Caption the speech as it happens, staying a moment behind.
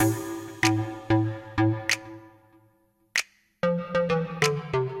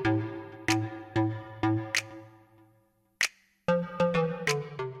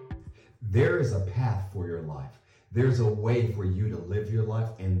for your life. There's a way for you to live your life,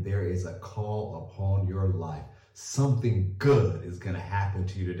 and there is a call upon your life. Something good is going to happen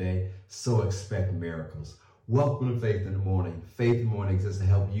to you today, so expect miracles. Welcome to Faith in the Morning. Faith in the Morning exists to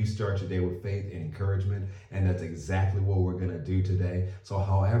help you start your day with faith and encouragement, and that's exactly what we're going to do today. So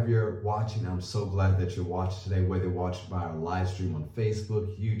however you're watching, I'm so glad that you're watching today, whether you're watching by our live stream on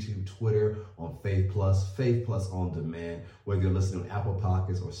Facebook, YouTube, Twitter, on Faith Plus on demand, whether you're listening on Apple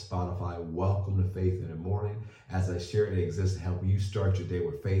Podcasts or Spotify. Welcome to Faith in the Morning. As I shared, it exists to help you start your day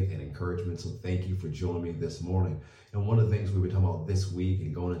with faith and encouragement. So thank you for joining me this morning. And one of the things we've been talking about this week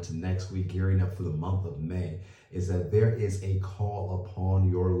and going into next week, gearing up for the month of May, is that there is a call upon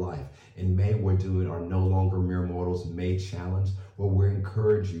your life. In May, we're doing our No Longer Mere Mortals May Challenge, where we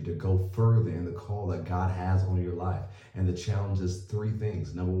encourage you to go further in the call that God has on your life. And the challenge is three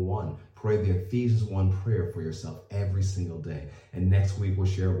things. Number one, pray the Ephesians 1 prayer for yourself every single day. And next week, we'll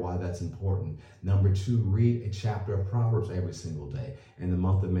share why that's important. Number two, read a chapter of Proverbs every single day. In the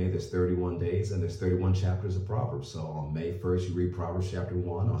month of May, there's 31 days and there's 31 chapters of Proverbs. So on May 1st, you read Proverbs chapter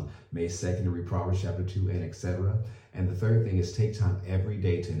 1. On May 2nd, you read Proverbs chapter 2, and etc. And the third thing is take time every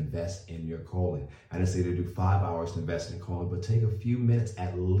day to invest in your calling. I didn't say to do 5 hours to invest in calling, but take a few minutes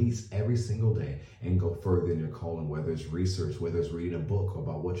at least every single day and go further in your calling, whether it's research, whether it's reading a book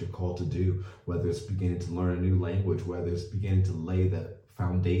about what you're called to do, whether it's beginning to learn a new language, whether it's beginning to lay the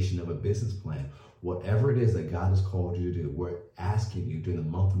foundation of a business plan. Whatever it is that God has called you to do, we're asking you during the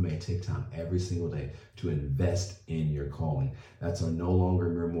month of May, take time every single day to invest in your calling. That's our No Longer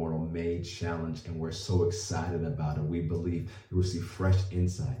Mere Mortal May Challenge, and we're so excited about it. We believe you'll receive fresh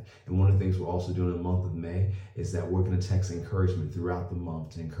insight. And one of the things we're also doing in the month of May is that we're going to text encouragement throughout the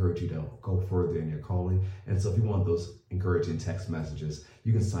month to encourage you to go further in your calling. And so if you want those encouraging text messages,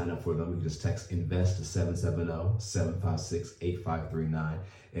 you can sign up for them. You can just text INVEST to 770-756-8539.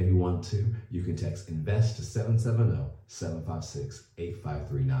 If you want to, you can text INVEST to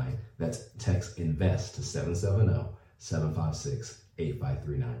 770-756-8539. That's text INVEST to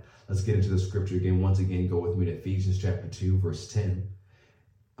 770-756-8539. Let's get into the scripture again. Once again, go with me to Ephesians chapter 2, verse 10.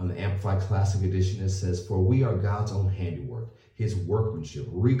 On the Amplified Classic Edition, it says, "For we are God's own handiwork, his workmanship,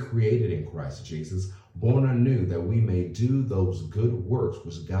 recreated in Christ Jesus, born anew that we may do those good works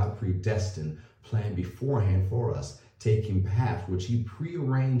which God predestined, planned beforehand for us, taking paths which he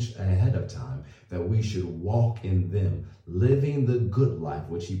prearranged ahead of time, that we should walk in them, living the good life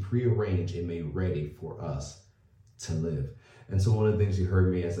which he prearranged and made ready for us to live." And so one of the things you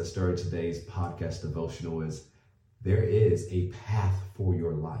heard me as I started today's podcast devotional is there is a path for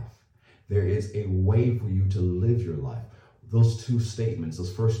your life. There is a way for you to live your life. Those two statements,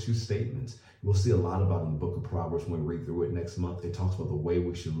 those first two statements, we'll see a lot about in the book of Proverbs when we read through it next month. It talks about the way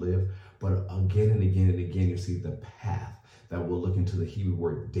we should live. But again and again and again, you see the path that we'll look into the Hebrew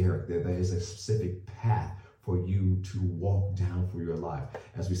word derek. There is a specific path for you to walk down for your life.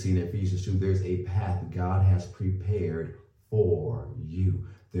 As we see in Ephesians 2, there's a path God has prepared for you.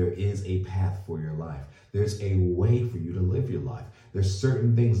 There is a path for your life. There's a way for you to live your life. There's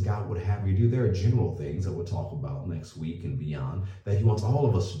certain things God would have you do. There are general things that we'll talk about next week and beyond that he wants all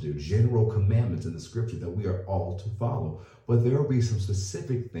of us to do. General commandments in the scripture that we are all to follow. But there will be some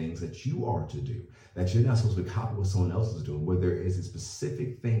specific things that you are to do, that you're not supposed to copy what someone else is doing, where there is a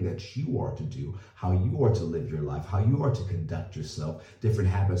specific thing that you are to do, how you are to live your life, how you are to conduct yourself, different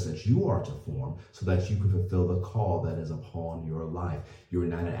habits that you are to form so that you can fulfill the call that is upon your life. You're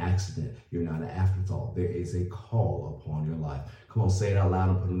not an accident. You're not an afterthought. There is a call upon your life. Come on, say it out loud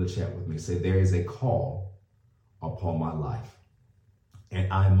and put it in the chat with me. Say, there is a call upon my life, and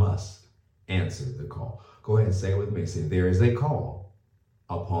I must answer the call. Go ahead and say it with me. Say, there is a call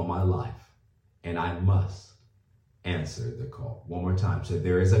upon my life, and I must answer the call. One more time. Say,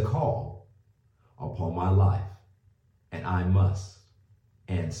 there is a call upon my life, and I must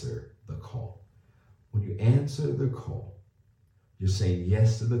answer the call. When you answer the call, you're saying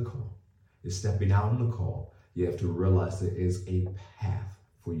yes to the call. You're stepping out on the call. You have to realize there is a path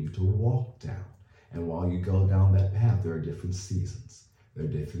for you to walk down. And while you go down that path, there are different seasons. There are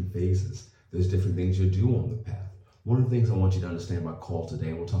different phases. There's different things you do on the path. One of the things I want you to understand about call today,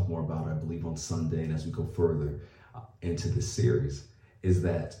 and we'll talk more about it, I believe, on Sunday and as we go further into this series, is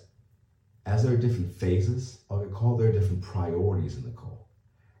that as there are different phases of the call, there are different priorities in the call.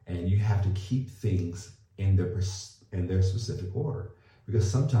 And you have to keep things in their specific order. Because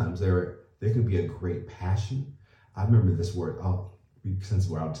sometimes there can be a great passion. I remember this word, since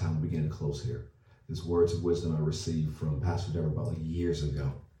we're out of time, we're beginning to close here. This words of wisdom I received from Pastor Deborah about years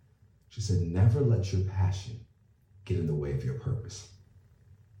ago. She said, never let your passion get in the way of your purpose.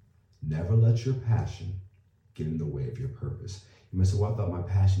 Never let your passion get in the way of your purpose. You may say, well, I thought my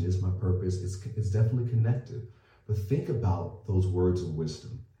passion is my purpose. It's definitely connected. But think about those words of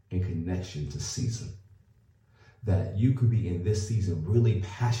wisdom in connection to season. That you could be in this season really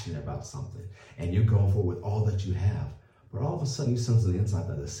passionate about something and you're going for it with all that you have. But all of a sudden you sense on the inside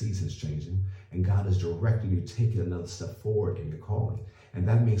that the season's changing and God is directing you taking another step forward in your calling. And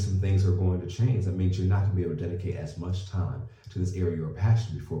that means some things are going to change. That means you're not going to be able to dedicate as much time to this area you're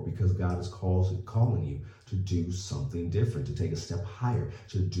passionate for because God is calling you to do something different, to take a step higher,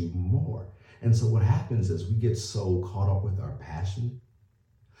 to do more. And so what happens is we get so caught up with our passion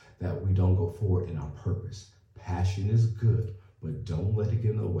that we don't go forward in our purpose. Passion is good, but don't let it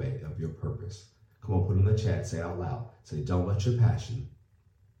get in the way of your purpose. Come on, put it in the chat, say it out loud. Say, don't let your passion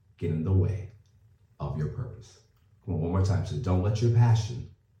get in the way of your purpose. Come on, one more time. Say, don't let your passion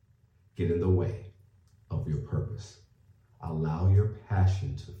get in the way of your purpose. Allow your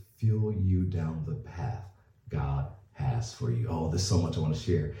passion to fuel you down the path God has for you. Oh, there's so much I want to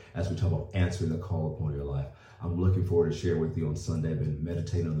share as we talk about answering the call upon your life. I'm looking forward to share with you on Sunday. I've been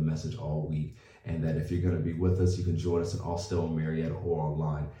meditating on the message all week. And that if you're going to be with us, you can join us in Austell, Marietta, or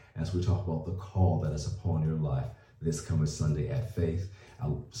online as we talk about the call that is upon your life this coming Sunday at Faith.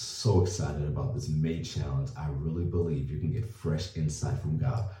 I'm so excited about this May challenge. I really believe you can get fresh insight from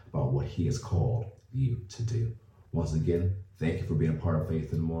God about what he has called you to do. Once again, thank you for being a part of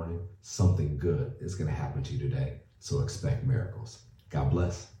Faith in the Morning. Something good is going to happen to you today, so expect miracles. God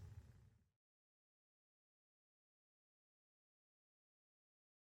bless.